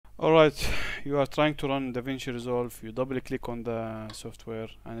Alright, you are trying to run DaVinci Resolve, you double click on the software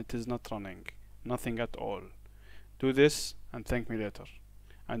and it is not running, nothing at all. Do this and thank me later.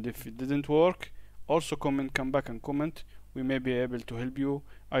 And if it didn't work, also come back and comment. We may be able to help you,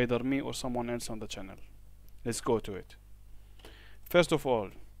 either me or someone else on the channel. Let's go to it. First of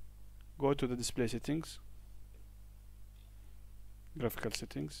all, go to the display settings, graphical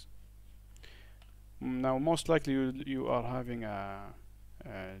settings. Now most likely you are having a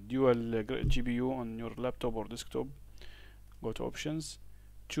dual GPU on your laptop or desktop. Go to options,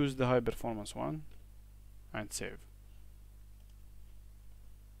 choose the high performance one and save.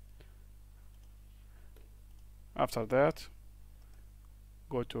 After that,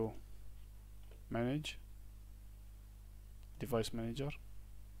 go to manage, device manager,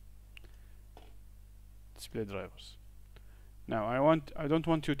 display drivers. Now I don't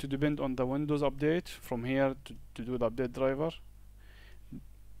want you to depend on the Windows update from here to do the update driver.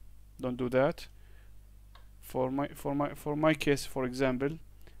 Don't do that. For my case, for example,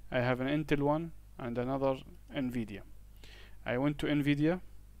 I have an Intel one and another NVIDIA. I went to NVIDIA,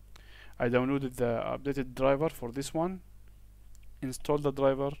 I downloaded the updated driver for this one, installed the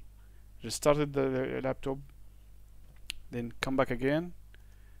driver, restarted the laptop, then come back again,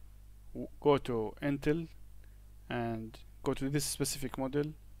 go to Intel and go to this specific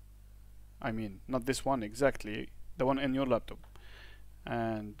model. I mean, not this one exactly, the one in your laptop,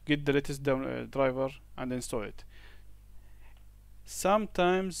 and get the latest driver and install it.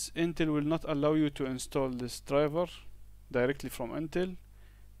 Sometimes Intel will not allow you to install this driver directly from Intel.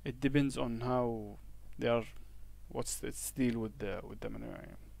 It depends on how they are, what's its deal with the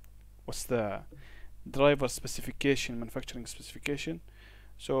what's the driver specification, manufacturing specification.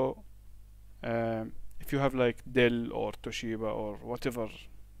 So if you have like Dell or Toshiba or whatever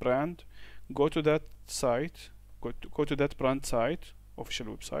brand, go to that site, go to that brand site, official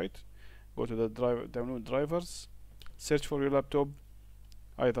website, go to the download drivers, search for your laptop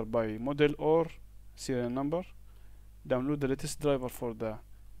either by model or serial number, download the latest driver for the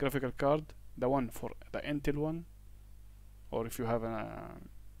graphical card, the one for the Intel one, or if you have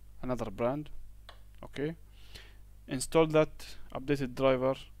another brand, okay, install that updated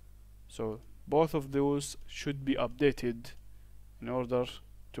driver. So both of those should be updated in order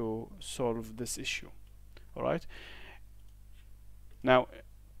to solve this issue. Alright, now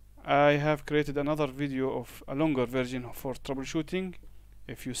I have created another video of a longer version for troubleshooting.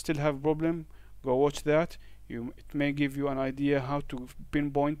 If you still have problem, go watch that. It may give you an idea how to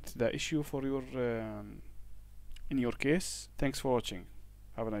pinpoint the issue for your in your case. Thanks for watching.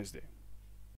 Have a nice day.